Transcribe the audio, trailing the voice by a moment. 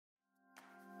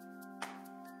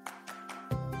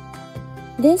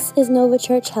This is Nova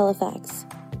Church Halifax,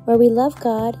 where we love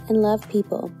God and love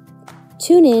people.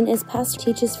 Tune in as Pastor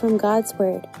teaches from God's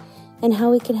Word and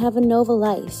how we can have a Nova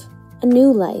life, a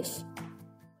new life.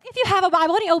 If you have a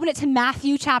Bible, let me open it to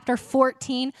Matthew chapter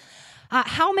 14.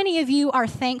 How many of you are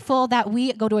thankful that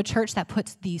we go to a church that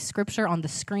puts the scripture on the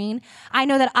screen? I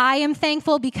know that I am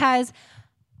thankful because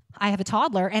I have a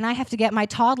toddler, and I have to get my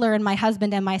toddler and my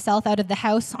husband and myself out of the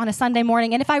house on a Sunday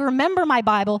morning. And if I remember my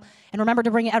Bible and remember to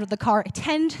bring it out of the car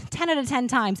 10 out of 10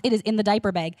 times, it is in the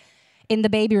diaper bag in the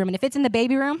baby room. And if it's in the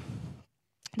baby room,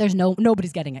 there's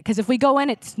nobody's getting it. Because if we go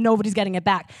in, nobody's getting it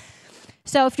back.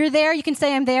 So if you're there, you can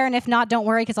say I'm there. And if not, don't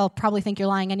worry, because I'll probably think you're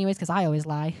lying anyways, because I always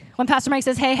lie. When Pastor Mike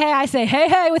says, hey, I say,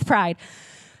 hey, with pride.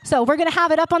 So we're going to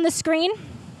have it up on the screen.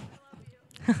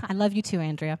 I love you too,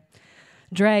 Andrea.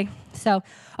 Dre. So,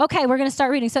 okay, we're going to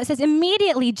start reading. So it says,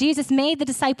 immediately Jesus made the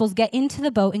disciples get into the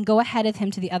boat and go ahead of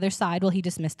him to the other side while he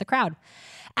dismissed the crowd.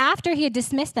 After he had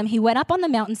dismissed them, he went up on the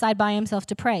mountainside by himself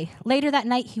to pray. Later that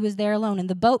night, he was there alone, and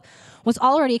the boat was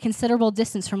already a considerable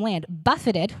distance from land.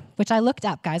 Buffeted, which I looked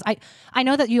up, guys. I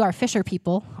know that you are fisher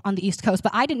people on the East Coast,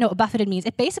 but I didn't know what buffeted means.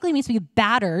 It basically means to be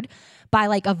battered by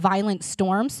like a violent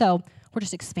storm. So we're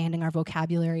just expanding our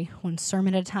vocabulary one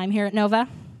sermon at a time here at Nova.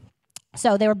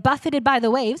 So they were buffeted by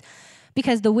the waves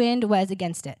because the wind was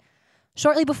against it.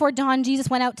 Shortly before dawn, Jesus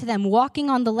went out to them, walking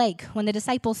on the lake. When the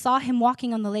disciples saw him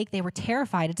walking on the lake, they were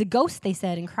terrified. It's a ghost, they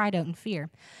said, and cried out in fear.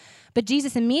 But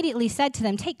Jesus immediately said to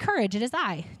them, take courage, it is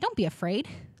I. Don't be afraid.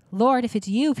 Lord, if it's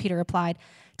you, Peter replied,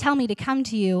 tell me to come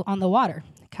to you on the water.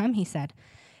 Come, he said.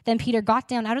 Then Peter got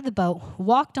down out of the boat,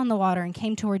 walked on the water, and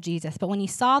came toward Jesus. But when he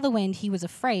saw the wind, he was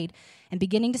afraid, and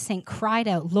beginning to sink, cried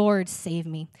out, Lord, save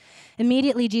me.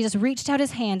 Immediately Jesus reached out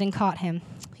his hand and caught him.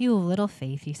 You little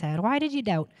faith, he said, why did you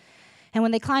doubt? And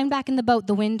when they climbed back in the boat,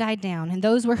 the wind died down, and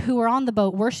those who were on the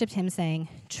boat worshipped him, saying,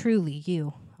 truly,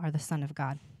 you are the Son of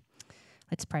God.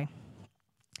 Let's pray.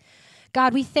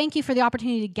 God, we thank you for the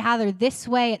opportunity to gather this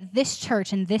way at this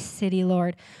church in this city,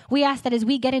 Lord. We ask that as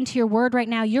we get into your word right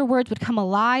now, your words would come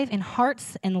alive in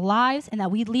hearts and lives, and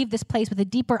that we'd leave this place with a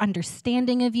deeper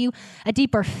understanding of you, a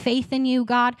deeper faith in you,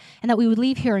 God, and that we would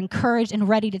leave here encouraged and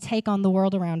ready to take on the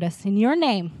world around us. In your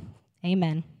name,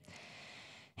 amen.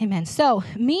 Amen. So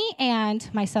me and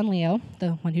my son, Leo,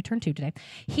 the one who turned 2 today,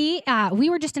 we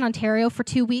were just in Ontario for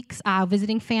 2 weeks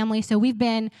visiting family. So we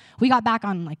got back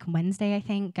on like Wednesday, I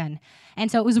think.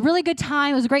 And so it was a really good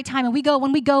time. It was a great time. And we go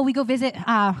visit,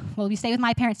 we stay with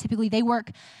my parents. Typically they work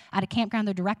at a campground.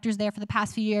 They're directors there for the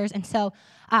past few years. And so,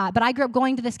 but I grew up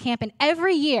going to this camp, and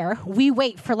every year we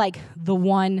wait for like the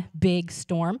one big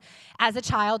storm as a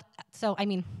child. So,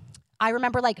 I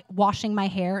remember like washing my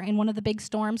hair in one of the big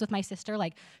storms with my sister,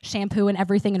 like shampoo and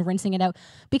everything and rinsing it out.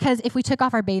 Because if we took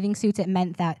off our bathing suits, it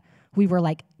meant that we were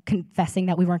like confessing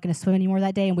that we weren't going to swim anymore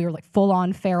that day, and we were like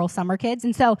full-on feral summer kids.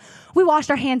 And so we washed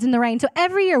our hands in the rain. So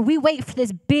every year we wait for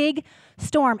this big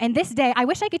storm. And this day, I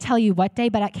wish I could tell you what day,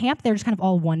 but at camp, they're just kind of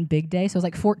all one big day. So it was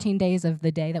like 14 days of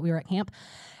the day that we were at camp.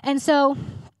 And so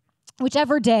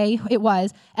whichever day it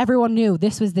was, everyone knew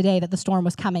this was the day that the storm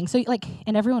was coming. So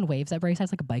and everyone waves at Brayside.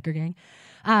 It's like a biker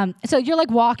gang. So you're like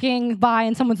walking by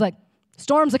and someone's like,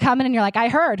 storms are coming. And you're like, I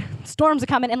heard storms are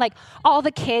coming. And like all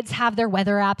the kids have their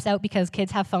weather apps out because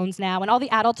kids have phones now. And all the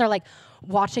adults are like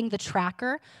watching the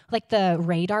tracker, like the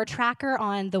radar tracker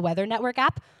on the Weather Network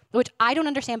app, which I don't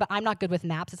understand, but I'm not good with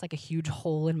maps. It's like a huge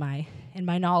hole in my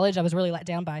knowledge. I was really let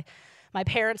down by my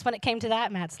parents when it came to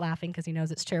that. Matt's laughing because he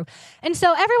knows it's true. And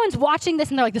so everyone's watching this,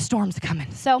 and they're like, the storm's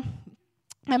coming. So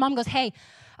my mom goes, hey,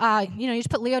 you just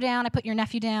put Leo down. I put your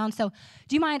nephew down. So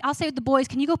do you mind? I'll say with the boys,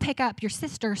 can you go pick up your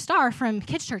sister, Star, from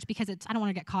kids' church, because I don't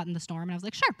want to get caught in the storm. And I was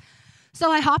like, sure. So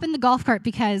I hop in the golf cart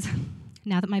because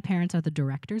now that my parents are the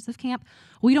directors of camp,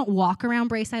 we don't walk around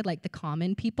Brayside like the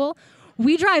common people.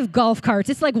 We drive golf carts.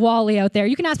 It's like Wally out there.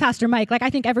 You can ask Pastor Mike. Like, I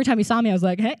think every time he saw me, I was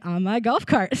like, hey, on my golf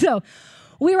cart. So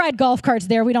we ride golf carts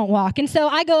there. We don't walk. And so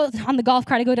I go on the golf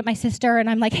cart. I go to my sister, and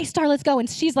I'm like, hey, Star, let's go. And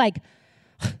she's like,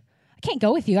 I can't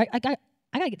go with you. I got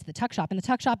to get to the tuck shop. And the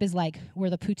tuck shop is like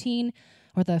where the poutine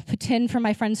or the poutine from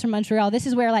my friends from Montreal. This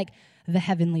is where like the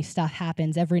heavenly stuff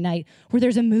happens every night, where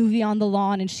there's a movie on the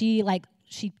lawn, and she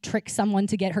tricks someone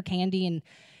to get her candy, and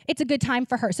it's a good time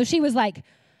for her. So she was like,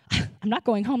 I'm not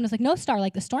going home. And I was like, no, Star,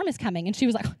 like the storm is coming. And she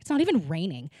was like, it's not even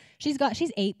raining. She's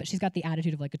 8, but she's got the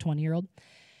attitude of like a 20-year-old.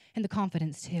 And the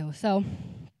confidence too. So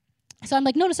I'm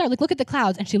like, no, Star, like look at the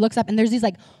clouds. And she looks up, and there's these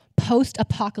like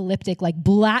post-apocalyptic like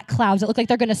black clouds that look like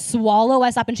they're gonna swallow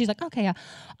us up. And she's like, okay, yeah,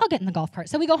 I'll get in the golf cart.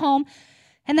 So we go home,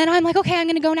 and then I'm like, okay, I'm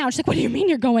gonna go now. And she's like, what do you mean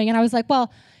you're going? And I was like,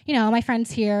 well, my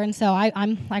friend's here, and so I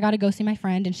gotta go see my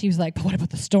friend. And she was like, but what about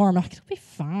the storm? I'm like,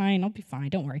 I'll be fine,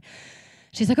 don't worry.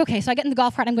 she's like, okay, so I get in the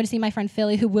golf cart. I'm going to see my friend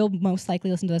Philly, who will most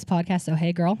likely listen to this podcast. So,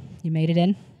 hey, girl, you made it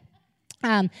in.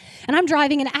 And I'm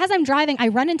driving, and as I'm driving, I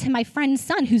run into my friend's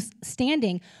son, who's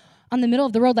standing on the middle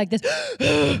of the road like this.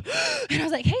 And I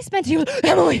was like, hey, Spencer,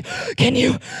 Emily, can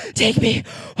you take me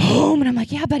home? And I'm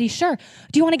like, yeah, buddy, sure.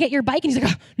 Do you want to get your bike? And he's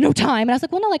like, oh, no time. And I was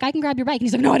like, well, no, like, I can grab your bike. And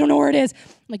he's like, no, I don't know where it is.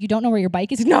 I'm like, you don't know where your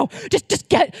bike is? He's like, no,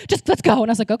 just let's go.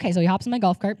 And I was like, okay. So he hops in my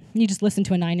golf cart, and you just listen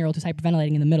to a 9-year-old who's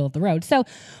hyperventilating in the middle of the road. So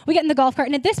we get in the golf cart,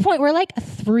 and at this point, we're like a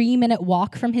 3-minute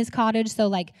walk from his cottage. So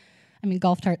like, I mean,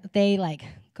 golf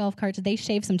carts, they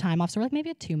shave some time off. So we're like maybe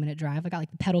a 2-minute drive. I got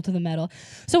like the pedal to the metal.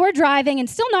 So we're driving and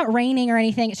still not raining or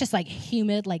anything. It's just like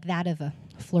humid, like that of a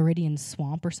Floridian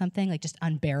swamp or something, like just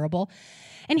unbearable.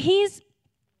 And he's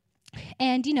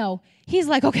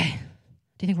like, okay,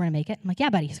 do you think we're gonna make it? I'm like, yeah,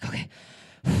 buddy. He's like, okay.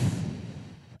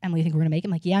 Emily, you think we're gonna make it?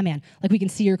 I'm like, yeah, man. Like, we can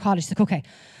see your cottage. He's like, okay.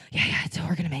 Yeah, so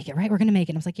we're gonna make it, right? We're gonna make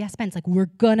it. And I was like, yeah, Spence, like, we're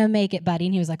gonna make it, buddy.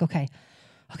 And he was like, okay.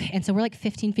 And so we're like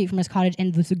 15 feet from his cottage,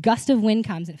 and this gust of wind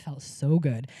comes, and it felt so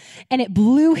good. And it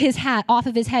blew his hat off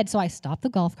of his head, so I stopped the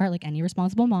golf cart like any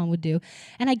responsible mom would do,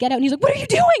 and I get out, and he's like, what are you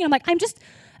doing? And I'm like, I'm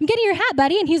getting your hat,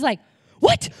 buddy. And he's like,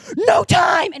 what? No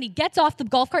time! And he gets off the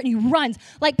golf cart, and he runs,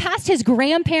 like past his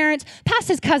grandparents, past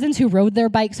his cousins who rode their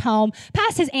bikes home,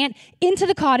 past his aunt, into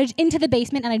the cottage, into the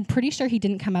basement, and I'm pretty sure he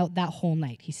didn't come out that whole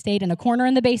night. He stayed in a corner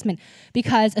in the basement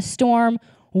because a storm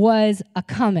was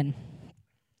a-coming.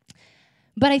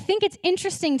 But I think it's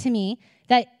interesting to me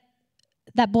that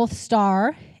both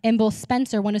Star and both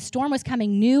Spencer, when a storm was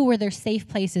coming, knew where their safe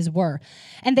places were.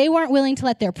 And they weren't willing to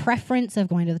let their preference of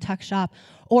going to the tuck shop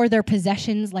or their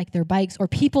possessions like their bikes or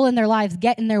people in their lives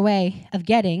get in their way of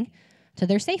getting to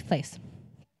their safe place.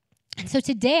 And so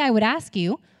today I would ask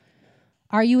you,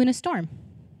 are you in a storm?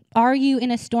 Are you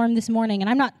in a storm this morning? And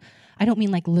I don't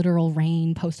mean like literal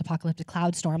rain, post-apocalyptic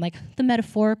cloud storm, like the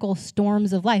metaphorical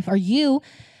storms of life. Are you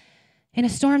in a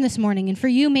storm this morning? And for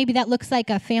you, maybe that looks like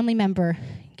a family member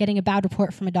getting a bad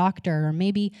report from a doctor, or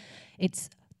maybe it's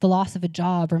the loss of a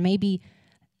job, or maybe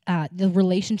the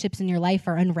relationships in your life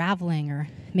are unraveling, or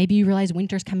maybe you realize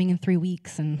winter's coming in 3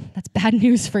 weeks, and that's bad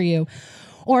news for you.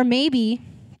 Or maybe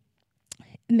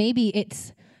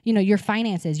it's, your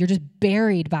finances, you're just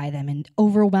buried by them and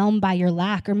overwhelmed by your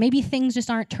lack, or maybe things just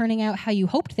aren't turning out how you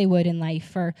hoped they would in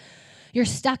life, or you're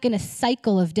stuck in a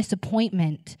cycle of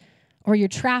disappointment, or you're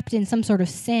trapped in some sort of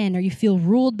sin, or you feel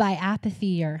ruled by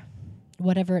apathy, or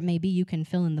whatever it may be. You can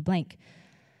fill in the blank.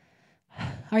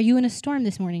 Are you in a storm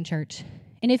this morning, church?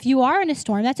 And if you are in a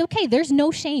storm, that's okay. There's no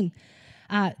shame.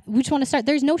 We just want to start.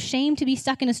 There's no shame to be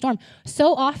stuck in a storm.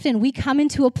 So often we come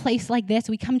into a place like this,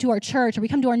 we come to our church, or we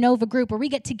come to our Nova group, or we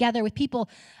get together with people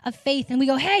of faith, and we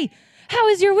go, hey, how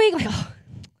was your week? Like,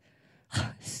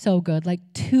 so good, like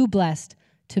too blessed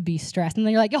to be stressed. And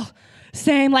then you're like,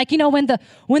 same, like, when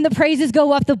the praises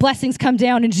go up, the blessings come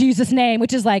down in Jesus' name,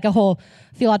 which is like a whole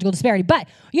theological disparity. But,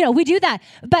 we do that.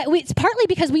 But it's partly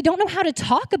because we don't know how to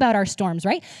talk about our storms,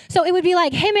 right? So it would be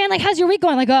like, hey, man, like, how's your week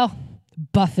going? Like,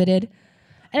 buffeted.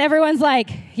 And everyone's like,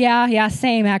 yeah,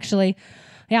 same, actually.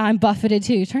 Yeah, I'm buffeted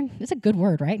too. It's a good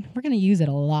word, right? We're going to use it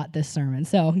a lot this sermon,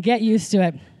 so get used to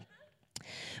it.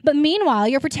 But meanwhile,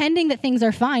 you're pretending that things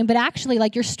are fine, but actually,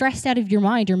 like, you're stressed out of your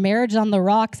mind. Your marriage is on the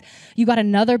rocks. You got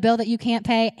another bill that you can't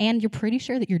pay, and you're pretty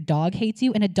sure that your dog hates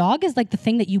you. And a dog is like the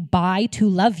thing that you buy to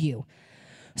love you.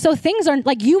 So things are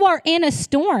like you are in a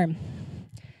storm.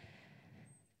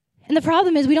 And the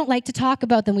problem is we don't like to talk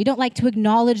about them. We don't like to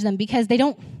acknowledge them because they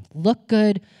don't look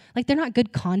good. Like, they're not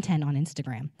good content on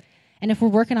Instagram. And if we're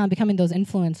working on becoming those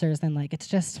influencers, then like it's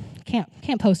just can't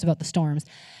post about the storms.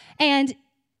 And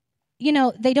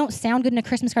they don't sound good in a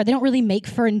Christmas card. They don't really make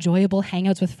for enjoyable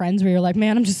hangouts with friends where you're like,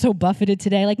 man, I'm just so buffeted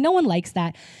today. Like, no one likes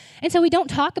that. And so we don't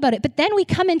talk about it. But then we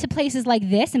come into places like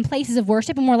this and places of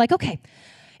worship, and we're like, okay,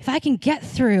 if I can get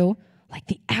through like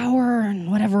the hour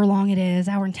and whatever long it is,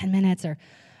 hour and 10 minutes, or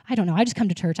I don't know. I just come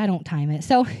to church. I don't time it.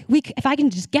 So if I can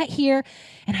just get here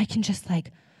and I can just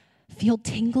like feel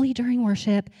tingly during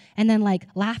worship and then like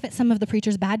laugh at some of the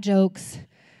preacher's bad jokes,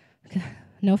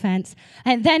 no offense.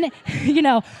 And then,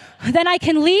 then I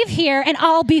can leave here and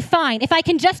I'll be fine. If I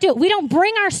can just do it. We don't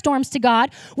bring our storms to God.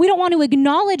 We don't want to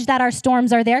acknowledge that our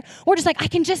storms are there. We're just like,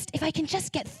 if I can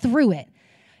just get through it,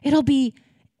 it'll be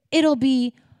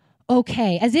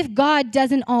okay. As if God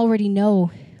doesn't already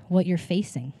know what you're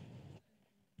facing.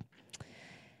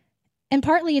 And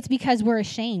partly it's because we're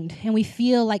ashamed and we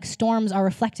feel like storms are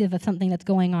reflective of something that's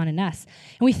going on in us.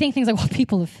 And we think things like, well,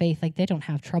 people of faith, like they don't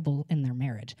have trouble in their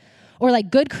marriage. Or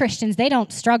like good Christians, they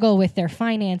don't struggle with their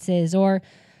finances. Or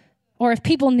if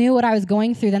people knew what I was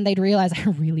going through, then they'd realize I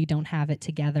really don't have it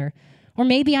together. Or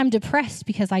maybe I'm depressed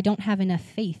because I don't have enough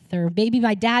faith. Or maybe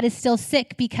my dad is still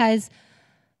sick because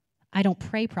I don't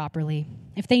pray properly.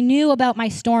 If they knew about my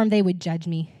storm, they would judge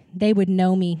me. They would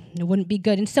know me. It wouldn't be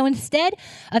good. And so instead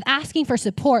of asking for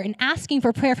support and asking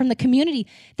for prayer from the community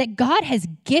that God has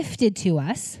gifted to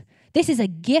us, this is a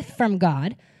gift from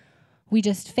God, we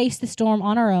just face the storm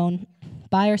on our own,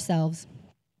 by ourselves,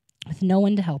 with no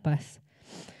one to help us.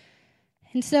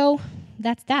 And so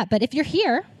that's that. But if you're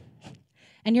here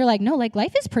and you're like, no, like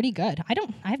life is pretty good. I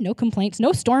have no complaints,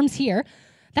 no storms here.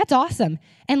 That's awesome.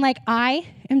 And like, I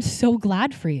am so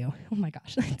glad for you. Oh my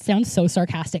gosh, it sounds so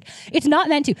sarcastic. It's not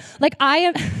meant to. Like,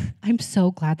 I'm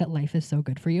so glad that life is so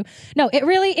good for you. No, it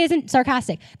really isn't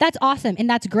sarcastic. That's awesome and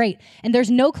that's great. And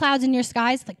there's no clouds in your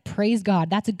skies. Like, praise God,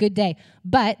 that's a good day.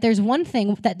 But there's one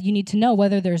thing that you need to know,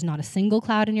 whether there's not a single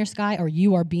cloud in your sky or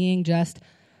you are being just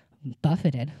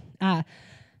buffeted.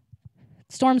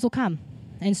 Storms will come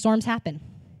and storms happen.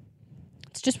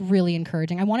 It's just really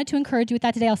encouraging. I wanted to encourage you with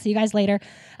that today. I'll see you guys later.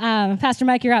 Pastor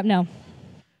Mike, you're up. No.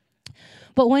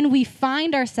 But when we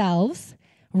find ourselves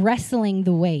wrestling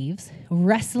the waves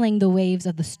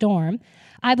of the storm,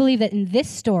 I believe that in this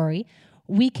story,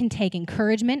 we can take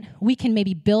encouragement, we can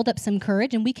maybe build up some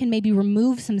courage, and we can maybe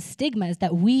remove some stigmas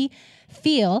that we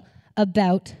feel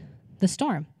about the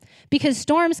storm. Because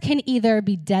storms can either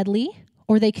be deadly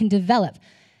or they can develop.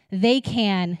 They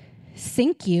can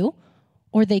sink you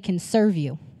or they can serve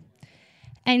you.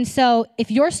 And so if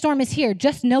your storm is here,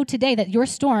 just know today that your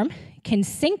storm can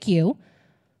sink you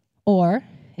or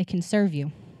it can serve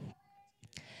you.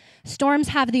 Storms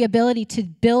have the ability to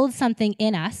build something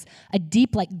in us, a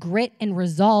deep like grit and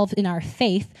resolve in our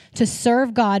faith to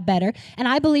serve God better. And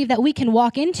I believe that we can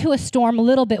walk into a storm a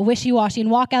little bit wishy-washy and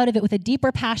walk out of it with a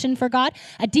deeper passion for God,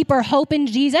 a deeper hope in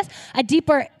Jesus, a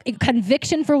deeper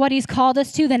conviction for what he's called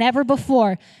us to than ever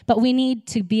before. But we need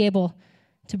to be able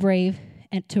to brave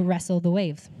and to wrestle the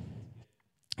waves.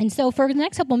 And so for the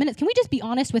next couple of minutes, can we just be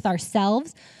honest with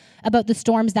ourselves about the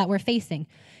storms that we're facing?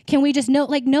 Can we just know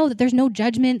that there's no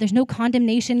judgment, there's no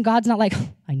condemnation. God's not like,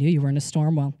 I knew you were in a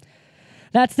storm. Well,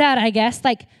 that's that, I guess.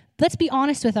 Like, let's be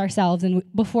honest with ourselves and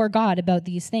before God about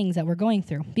these things that we're going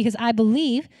through. Because I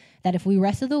believe that if we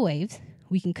wrestle the waves,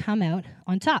 we can come out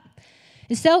on top.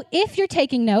 And so if you're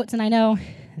taking notes, and I know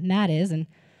Matt is, and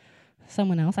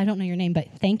someone else, I don't know your name, but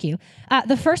thank you.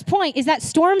 The first point is that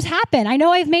storms happen. I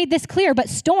know I've made this clear, but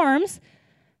storms,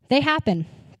 they happen.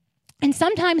 And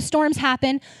sometimes storms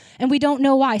happen and we don't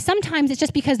know why. Sometimes it's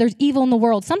just because there's evil in the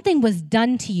world. Something was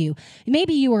done to you.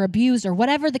 Maybe you were abused or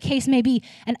whatever the case may be.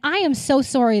 And I am so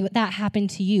sorry that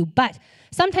happened to you. But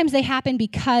sometimes they happen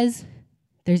because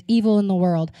there's evil in the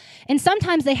world. And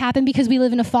sometimes they happen because we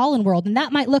live in a fallen world. And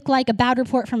that might look like a bad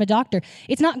report from a doctor.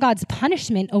 It's not God's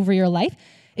punishment over your life.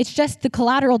 It's just the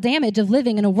collateral damage of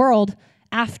living in a world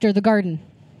after the garden.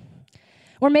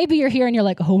 Or maybe you're here and you're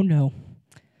like, oh no,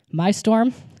 my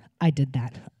storm, I did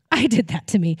that. I did that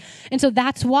to me. And so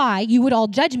that's why you would all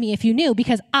judge me if you knew,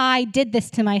 because I did this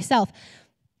to myself.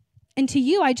 And to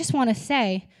you, I just want to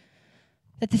say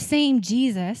that the same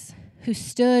Jesus who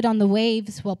stood on the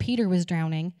waves while Peter was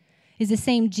drowning is the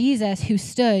same Jesus who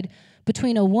stood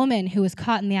between a woman who was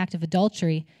caught in the act of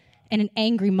adultery and an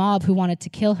angry mob who wanted to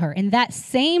kill her. And that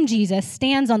same Jesus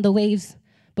stands on the waves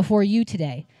before you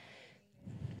today.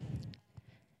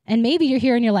 And maybe you're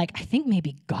here and you're like, I think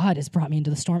maybe God has brought me into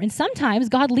the storm. And sometimes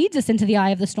God leads us into the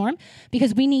eye of the storm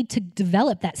because we need to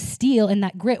develop that steel and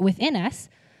that grit within us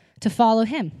to follow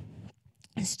him.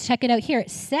 Let's check it out here. It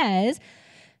says,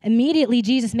 immediately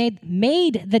Jesus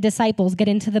made the disciples get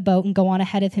into the boat and go on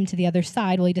ahead of him to the other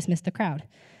side while he dismissed the crowd.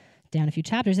 Down a few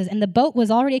chapters, it says, and the boat was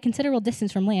already a considerable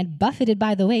distance from land, buffeted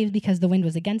by the waves because the wind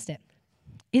was against it.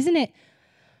 Isn't it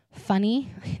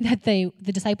funny that the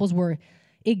disciples were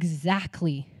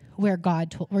exactly where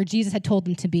Jesus had told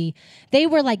them to be? They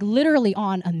were like literally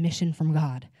on a mission from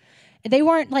God. They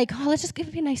weren't like, oh, let's just give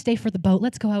it a nice day for the boat.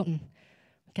 Let's go out and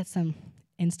get some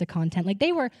Insta content. Like,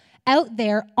 they were out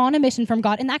there on a mission from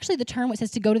God. And actually the term which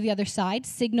says to go to the other side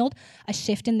signaled a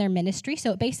shift in their ministry.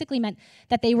 So it basically meant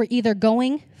that they were either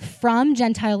going from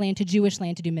Gentile land to Jewish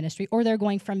land to do ministry, or they're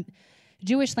going from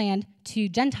Jewish land to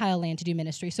Gentile land to do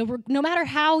ministry. So no matter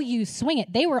how you swing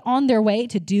it, they were on their way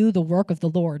to do the work of the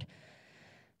Lord.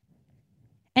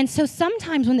 And so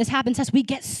sometimes when this happens to us, we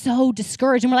get so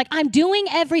discouraged and we're like, I'm doing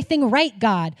everything right,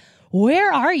 God.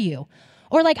 Where are you?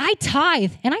 Or like, I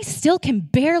tithe and I still can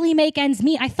barely make ends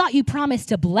meet. I thought you promised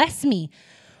to bless me.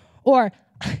 Or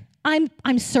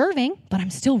I'm serving, but I'm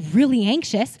still really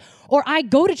anxious. Or I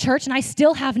go to church and I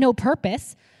still have no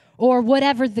purpose. or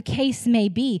whatever the case may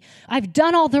be. I've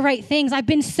done all the right things. I've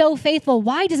been so faithful.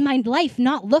 Why does my life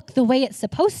not look the way it's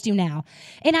supposed to now?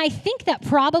 And I think that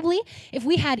probably if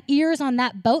we had ears on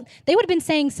that boat, they would have been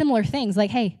saying similar things like,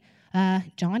 hey,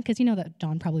 John, because you know that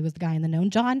John probably was the guy in the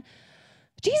known. John,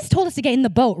 Jesus told us to get in the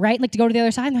boat, right? Like to go to the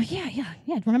other side. And they're like,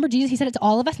 yeah. Remember Jesus? He said it to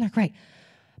all of us. And they're like, right.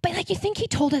 But like, you think he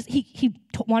told us, he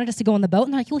wanted us to go in the boat?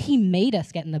 And they're like, well, he made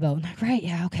us get in the boat. And they're like, right,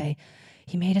 yeah, okay.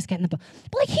 He made us get in the boat.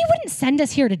 But like, he wouldn't send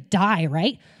us here to die,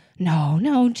 right?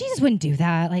 No, Jesus wouldn't do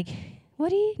that. Like,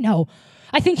 would he? No.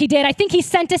 I think he did. I think he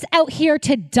sent us out here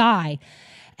to die.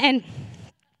 And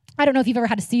I don't know if you've ever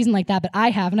had a season like that, but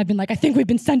I have. And I've been like, I think we've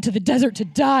been sent to the desert to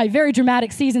die. Very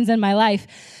dramatic seasons in my life.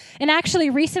 And actually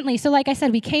recently, so like I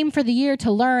said, we came for the year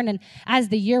to learn. And as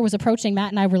the year was approaching, Matt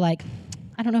and I were like,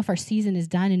 I don't know if our season is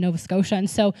done in Nova Scotia. And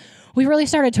so we really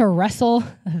started to wrestle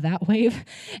that wave.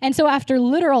 And so after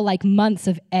literal like months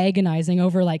of agonizing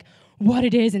over like what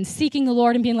it is and seeking the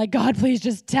Lord and being like, God, please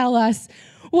just tell us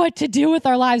what to do with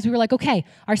our lives, we were like, okay,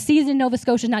 our season in Nova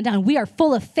Scotia is not done. We are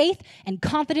full of faith and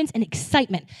confidence and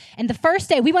excitement. And the first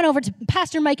day, we went over to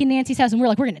Pastor Mike and Nancy's house, and we were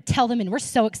like, we're going to tell them, and we're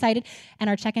so excited. And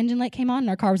our check engine light came on, and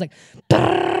our car was like,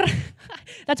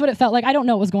 that's what it felt like. I don't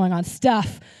know what was going on.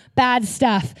 Bad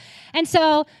stuff. And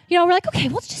so, we're like, okay,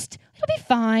 it'll be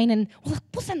fine, and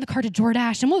we'll send the car to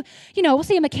DoorDash, and we'll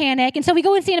see a mechanic. And so we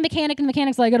go and see a mechanic, and the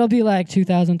mechanic's like, it'll be like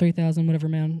 $2,000, $3,000, whatever,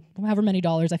 man, however many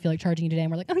dollars I feel like charging you today.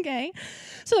 And we're like, okay.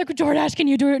 So like, DoorDash, can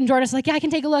you do it? And DoorDash's like, yeah, I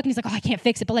can take a look. And he's like, oh, I can't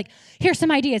fix it, but like, here's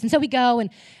some ideas. And so we go and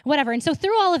whatever. And so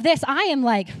through all of this, I am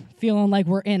like feeling like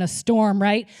we're in a storm,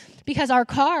 right? Because our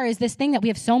car is this thing that we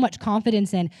have so much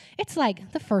confidence in. It's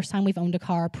like the first time we've owned a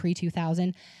car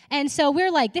pre-2000. And so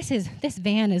we're like, this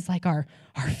van is like our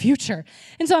future.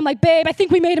 And so I'm like, babe, I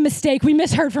think we made a mistake. We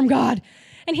misheard from God.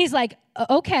 And he's like,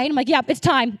 okay. And I'm like, yeah, it's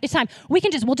time.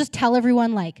 We'll just tell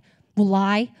everyone, like, we'll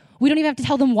lie. We don't even have to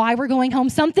tell them why we're going home.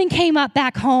 Something came up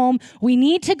back home. We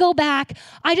need to go back.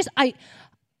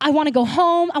 I want to go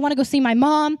home. I want to go see my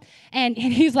mom. And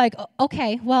he's like,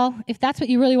 okay, well, if that's what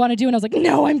you really want to do. And I was like,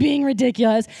 no, I'm being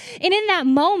ridiculous. And in that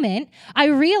moment, I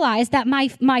realized that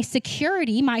my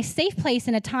security, my safe place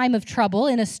in a time of trouble,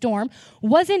 in a storm,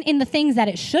 wasn't in the things that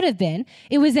it should have been.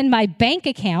 It was in my bank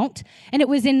account, and it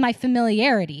was in my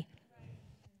familiarity.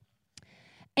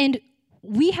 And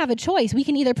we have a choice. We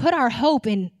can either put our hope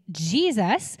in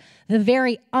Jesus, the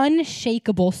very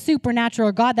unshakable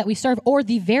supernatural God that we serve, or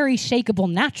the very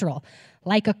shakeable natural,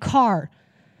 like a car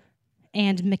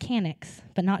and mechanics,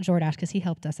 but not DoorDash because he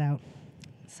helped us out.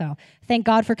 So thank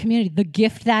God for community, the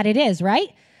gift that it is, right?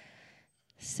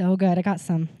 So good. I got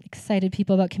some excited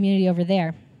people about community over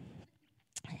there.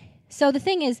 So the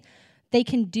thing is, they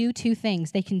can do two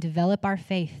things. They can develop our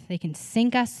faith. They can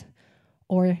sink us,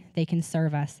 or they can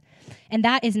serve us. And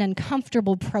that is an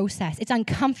uncomfortable process. It's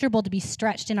uncomfortable to be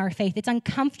stretched in our faith. It's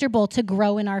uncomfortable to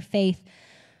grow in our faith.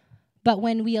 But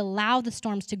when we allow the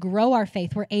storms to grow our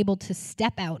faith, we're able to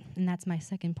step out. And that's my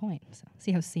second point. So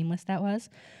see how seamless that was?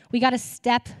 We got to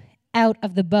step out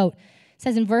of the boat. It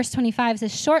says in verse 25, it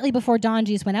says, shortly before dawn,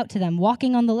 Jesus went out to them,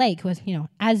 walking on the lake, was,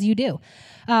 as you do.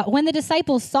 When the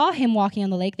disciples saw him walking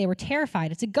on the lake, they were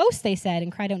terrified. It's a ghost, they said,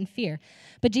 and cried out in fear.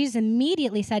 But Jesus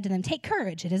immediately said to them, take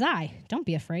courage, it is I. Don't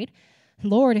be afraid.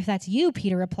 Lord, if that's you,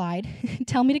 Peter replied,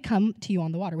 tell me to come to you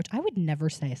on the water, which I would never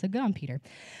say. So good on Peter.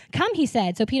 Come, he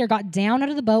said. So Peter got down out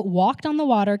of the boat, walked on the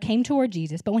water, came toward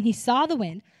Jesus. But when he saw the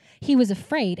wind, he was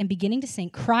afraid and beginning to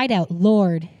sink, cried out,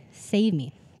 Lord, save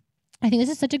me. I think this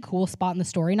is such a cool spot in the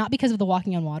story, not because of the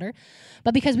walking on water,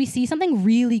 but because we see something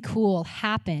really cool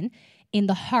happen in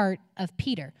the heart of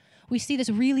Peter. We see this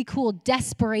really cool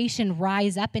desperation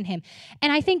rise up in him.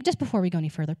 And I think just before we go any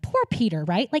further, poor Peter,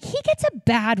 right? Like, he gets a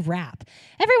bad rap.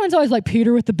 Everyone's always like,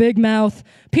 Peter with the big mouth,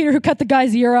 Peter who cut the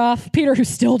guy's ear off, Peter who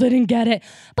still didn't get it.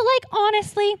 But like,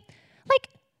 honestly, like,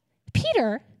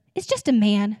 Peter is just a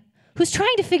man who's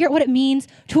trying to figure out what it means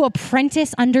to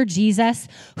apprentice under Jesus,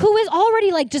 who is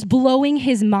already like just blowing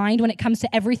his mind when it comes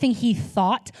to everything he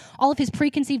thought, all of his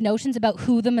preconceived notions about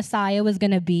who the Messiah was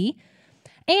going to be.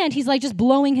 And he's like just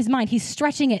blowing his mind. He's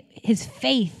stretching it, his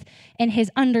faith and his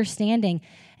understanding.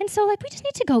 And so like we just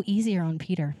need to go easier on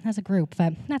Peter as a group,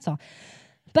 but that's all.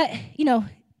 But,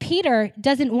 Peter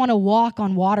doesn't want to walk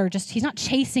on water. He's not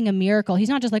chasing a miracle. He's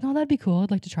not just like, oh, that'd be cool.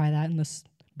 I'd like to try that in this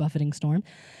buffeting storm.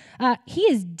 He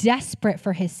is desperate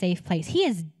for his safe place. He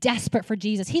is desperate for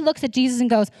Jesus. He looks at Jesus and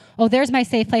goes, oh, there's my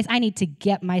safe place. I need to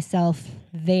get myself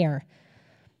there.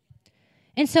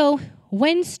 And so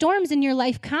when storms in your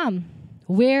life come,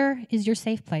 where is your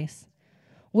safe place?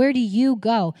 Where do you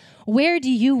go? Where do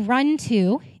you run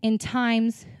to in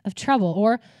times of trouble?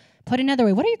 Or Put another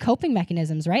way, what are your coping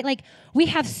mechanisms, right? Like, we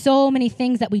have so many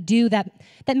things that we do that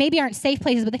maybe aren't safe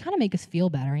places, but they kind of make us feel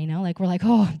better, you know? Like, we're like,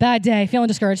 oh, bad day, feeling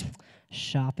discouraged.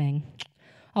 Shopping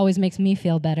always makes me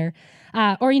feel better.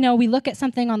 Or, we look at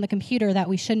something on the computer that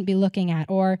we shouldn't be looking at,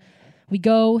 or we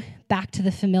go back to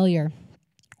the familiar,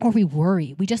 or we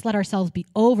worry. We just let ourselves be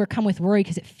overcome with worry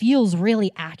because it feels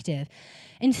really active.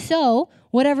 And so,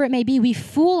 whatever it may be, we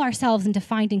fool ourselves into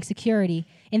finding security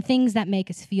in things that make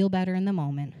us feel better in the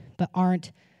moment, but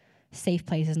aren't safe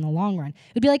places in the long run.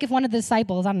 It would be like if one of the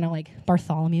disciples, I don't know, like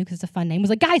Bartholomew, because it's a fun name, was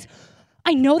like, guys,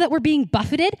 I know that we're being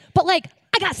buffeted, but like,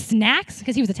 I got snacks,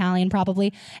 because he was Italian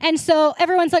probably. And so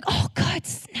everyone's like, oh, good,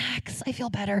 snacks, I feel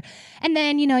better. And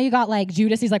then, you got like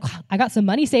Judas, he's like, I got some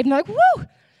money saved. And they're like, woo,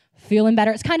 feeling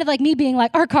better. It's kind of like me being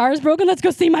like, our car is broken, let's go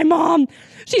see my mom.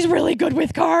 She's really good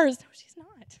with cars. No, she's not.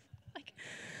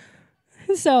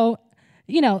 So,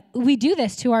 we do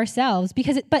this to ourselves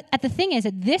but the thing is,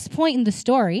 at this point in the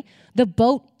story, the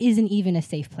boat isn't even a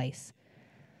safe place.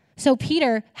 So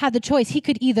Peter had the choice. He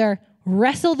could either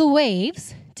wrestle the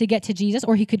waves to get to Jesus,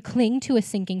 or he could cling to a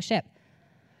sinking ship.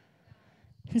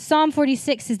 And Psalm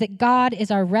 46 says that God is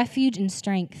our refuge and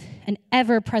strength, an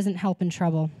ever-present help in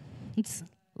trouble.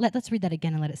 Let's read that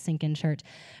again and let it sink in, church.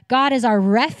 God is our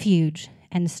refuge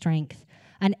and strength,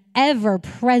 an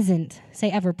ever-present,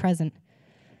 say ever-present,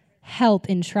 help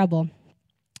in trouble.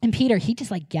 And Peter, he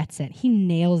just gets it. He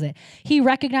nails it. He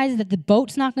recognizes that the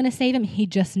boat's not going to save him. He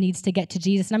just needs to get to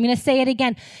Jesus. And I'm going to say it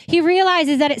again. He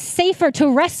realizes that it's safer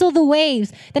to wrestle the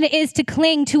waves than it is to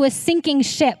cling to a sinking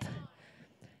ship.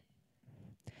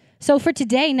 So for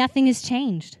today, nothing has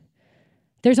changed.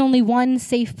 There's only one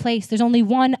safe place. There's only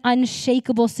one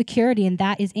unshakable security, and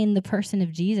that is in the person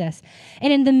of Jesus.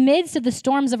 And in the midst of the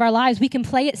storms of our lives, we can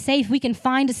play it safe. We can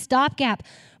find a stopgap,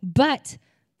 but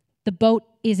the boat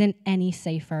isn't any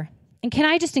safer. And can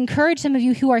I just encourage some of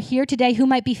you who are here today who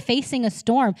might be facing a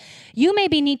storm? You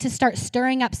maybe need to start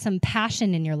stirring up some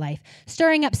passion in your life,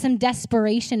 stirring up some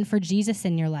desperation for Jesus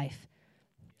in your life.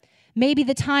 Maybe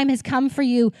the time has come for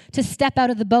you to step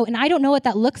out of the boat, and I don't know what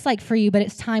that looks like for you, but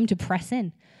it's time to press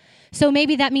in. So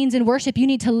maybe that means in worship you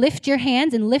need to lift your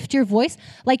hands and lift your voice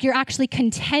like you're actually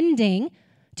contending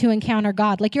to encounter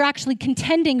God, like you're actually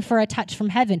contending for a touch from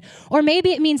heaven. Or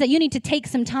maybe it means that you need to take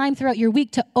some time throughout your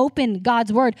week to open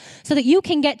God's word so that you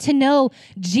can get to know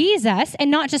Jesus and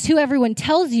not just who everyone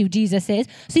tells you Jesus is,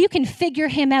 so you can figure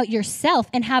him out yourself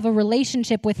and have a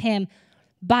relationship with him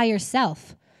by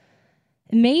yourself.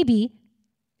 Maybe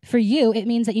for you, it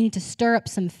means that you need to stir up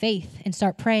some faith and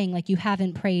start praying like you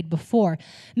haven't prayed before.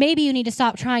 Maybe you need to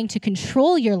stop trying to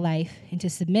control your life and to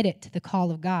submit it to the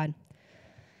call of God.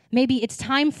 Maybe it's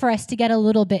time for us to get a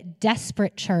little bit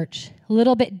desperate, church, a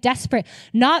little bit desperate,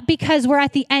 not because we're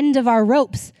at the end of our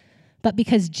ropes, but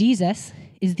because Jesus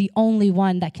is the only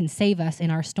one that can save us in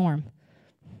our storm.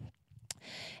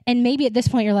 And maybe at this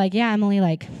point you're like, yeah, Emily,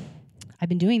 I've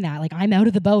been doing that. I'm out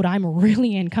of the boat. I'm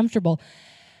really uncomfortable.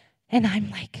 And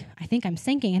I'm I think I'm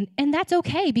sinking. And that's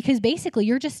okay, because basically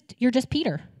you're just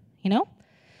Peter, he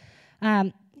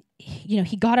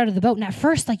got out of the boat, and at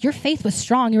first, your faith was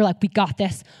strong. You were like, we got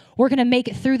this. We're going to make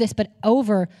it through this. But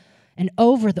over and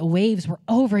over, the waves were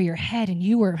over your head, and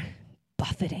you were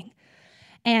buffeting.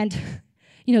 And,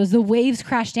 as the waves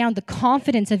crashed down, the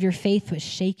confidence of your faith was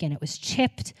shaken. It was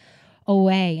chipped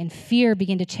away, and fear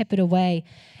began to chip it away.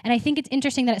 And I think it's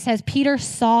interesting that it says Peter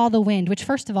saw the wind, which,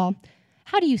 first of all,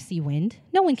 how do you see wind?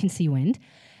 No one can see wind.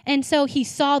 And so he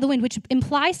saw the wind, which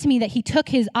implies to me that he took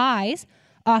his eyes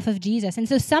off of Jesus. And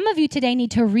so some of you today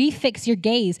need to refix your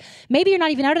gaze. Maybe you're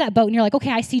not even out of that boat and you're like,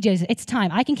 okay, I see Jesus. It's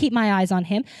time. I can keep my eyes on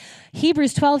him.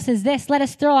 Hebrews 12 says this: let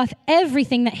us throw off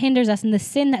everything that hinders us and the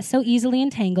sin that so easily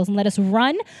entangles, and let us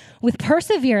run with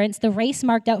perseverance the race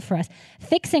marked out for us,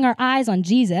 fixing our eyes on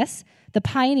Jesus, the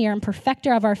pioneer and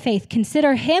perfecter of our faith.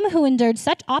 Consider him who endured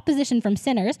such opposition from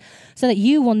sinners, so that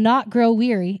you will not grow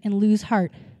weary and lose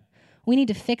heart. We need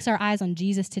to fix our eyes on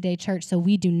Jesus today, church, so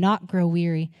we do not grow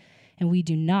weary and we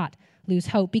do not lose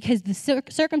hope, because the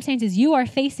circumstances you are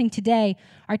facing today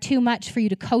are too much for you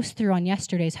to coast through on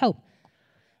yesterday's hope.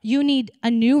 You need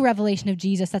a new revelation of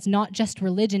Jesus that's not just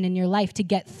religion in your life to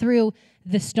get through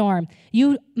the storm.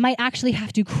 You might actually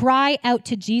have to cry out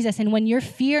to Jesus, and when your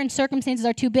fear and circumstances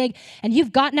are too big and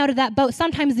you've gotten out of that boat,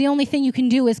 sometimes the only thing you can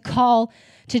do is call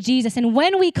to Jesus. And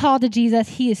when we call to Jesus,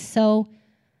 he is so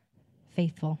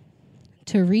faithful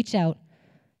to reach out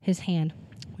his hand,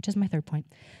 which is my third point.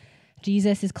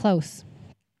 Jesus is close.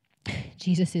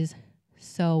 Jesus is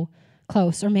so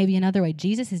close. Or maybe another way,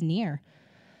 Jesus is near.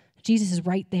 Jesus is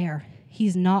right there.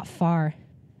 He's not far.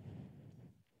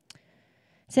 It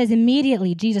says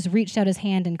immediately Jesus reached out his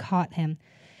hand and caught him.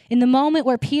 In the moment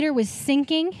where Peter was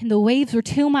sinking and the waves were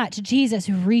too much, Jesus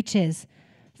reaches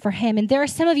for him. And there are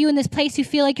some of you in this place who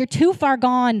feel like you're too far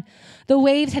gone. The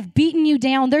waves have beaten you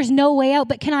down. There's no way out.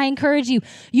 But can I encourage you?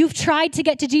 You've tried to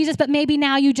get to Jesus, but maybe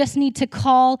now you just need to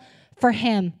call for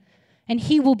him. And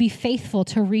he will be faithful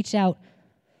to reach out.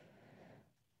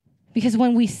 Because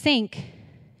when we sink,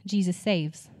 Jesus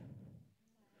saves.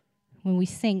 When we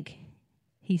sink,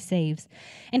 he saves.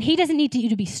 And he doesn't need you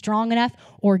to be strong enough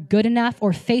or good enough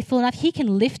or faithful enough. He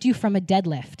can lift you from a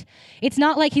deadlift. It's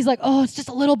not like he's like, oh, it's just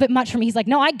a little bit much for me. He's like,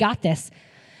 no, I got this.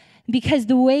 Because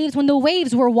when the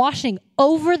waves were washing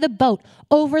over the boat,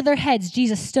 over their heads,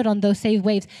 Jesus stood on those same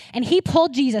waves. And he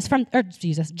pulled Jesus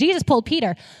pulled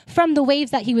Peter from the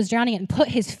waves that he was drowning in and put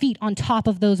his feet on top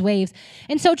of those waves.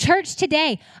 And so church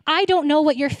today, I don't know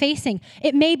what you're facing.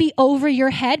 It may be over your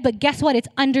head, but guess what? It's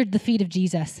under the feet of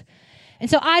Jesus. And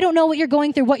so I don't know what you're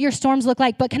going through, what your storms look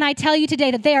like, but can I tell you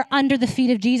today that they are under the feet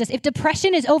of Jesus? If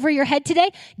depression is over your head today,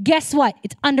 guess what?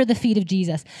 It's under the feet of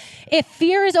Jesus. If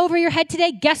fear is over your head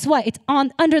today, guess what? It's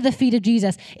under the feet of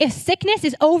Jesus. If sickness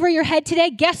is over your head today,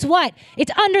 guess what?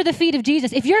 It's under the feet of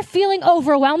Jesus. If you're feeling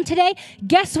overwhelmed today,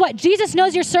 guess what? Jesus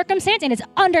knows your circumstance and it's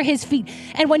under his feet.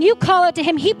 And when you call out to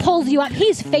him, he pulls you up.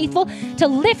 He's faithful to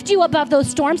lift you above those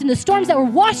storms, and the storms that were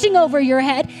washing over your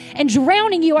head and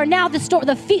drowning you are now the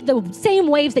same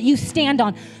waves that you stand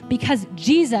on, because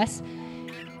Jesus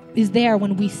is there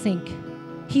when we sink.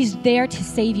 He's there to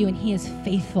save you, and he is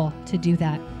faithful to do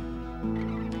that.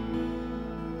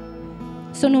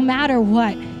 So no matter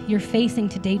what you're facing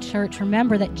today, church,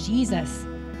 remember that Jesus,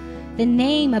 the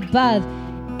name above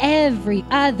every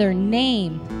other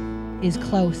name, is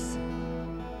close.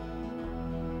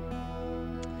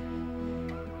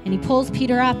 And he pulls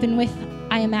Peter up, and with,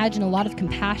 I imagine, a lot of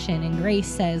compassion and grace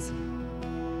says,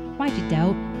 why'd you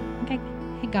doubt?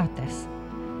 I got this.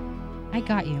 I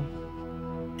got you.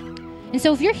 And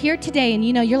so if you're here today and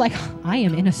you're like, I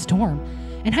am in a storm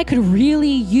and I could really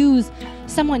use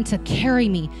someone to carry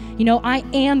me. I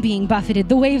am being buffeted.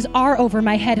 The waves are over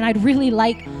my head and I'd really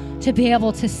like to be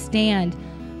able to stand.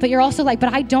 But you're also like,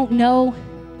 but I don't know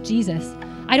Jesus.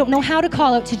 I don't know how to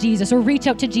call out to Jesus or reach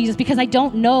out to Jesus because I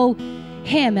don't know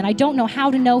him and I don't know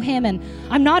how to know him, and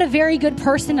I'm not a very good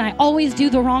person and I always do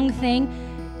the wrong thing.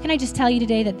 Can I just tell you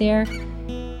today that there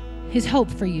is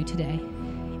hope for you today,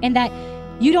 and that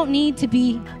you don't need to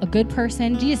be a good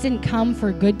person. Jesus didn't come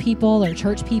for good people or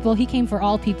church people. He came for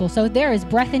all people. So if there is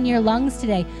breath in your lungs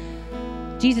today,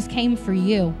 Jesus came for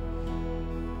you.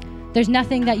 There's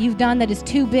nothing that you've done that is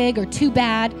too big or too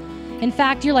bad. In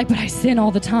fact, you're like, but I sin all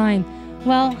the time.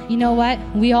 Well, you know what?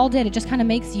 We all did. It just kind of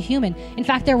makes you human. In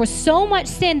fact, there was so much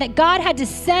sin that God had to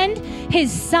send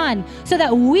his son so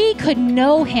that we could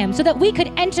know him, so that we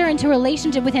could enter into a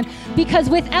relationship with him. Because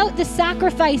without the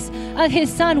sacrifice of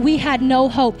his son, we had no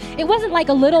hope. It wasn't like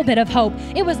a little bit of hope.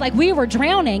 It was like we were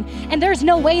drowning and there's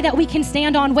no way that we can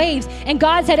stand on waves. And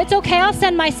God said, it's okay, I'll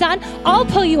send my son. I'll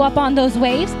pull you up on those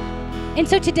waves. And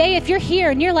so today, if you're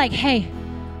here and you're like, hey,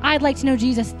 I'd like to know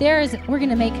Jesus, we're going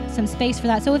to make some space for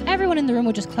that. So if everyone in the room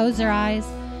would just close their eyes,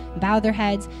 bow their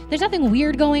heads. There's nothing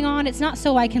weird going on. It's not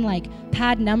so I can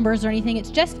pad numbers or anything. It's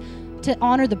just to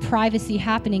honor the privacy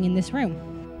happening in this room.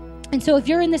 And so if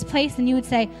you're in this place and you would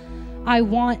say, I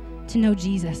want to know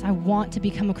Jesus. I want to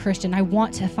become a Christian. I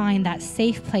want to find that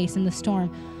safe place in the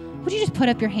storm. Would you just put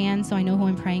up your hands so I know who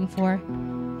I'm praying for?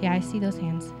 Yeah, I see those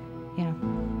hands. Yeah.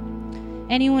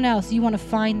 Anyone else, you want to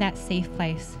find that safe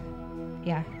place?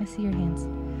 Yeah, I see your hands.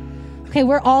 Okay,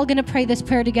 we're all going to pray this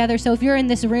prayer together. So if you're in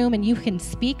this room and you can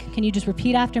speak, can you just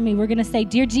repeat after me? We're going to say,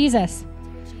 Dear Jesus,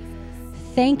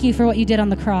 thank you for what you did on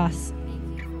the cross.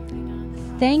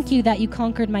 Thank you that you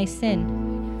conquered my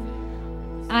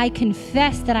sin. I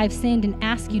confess that I've sinned and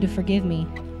ask you to forgive me.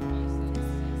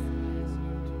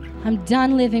 I'm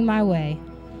done living my way.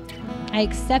 I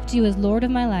accept you as Lord of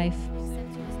my life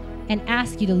and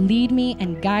ask you to lead me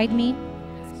and guide me.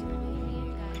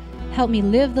 Help me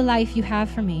live the life you have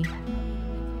for me.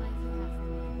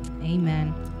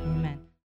 Amen. Amen.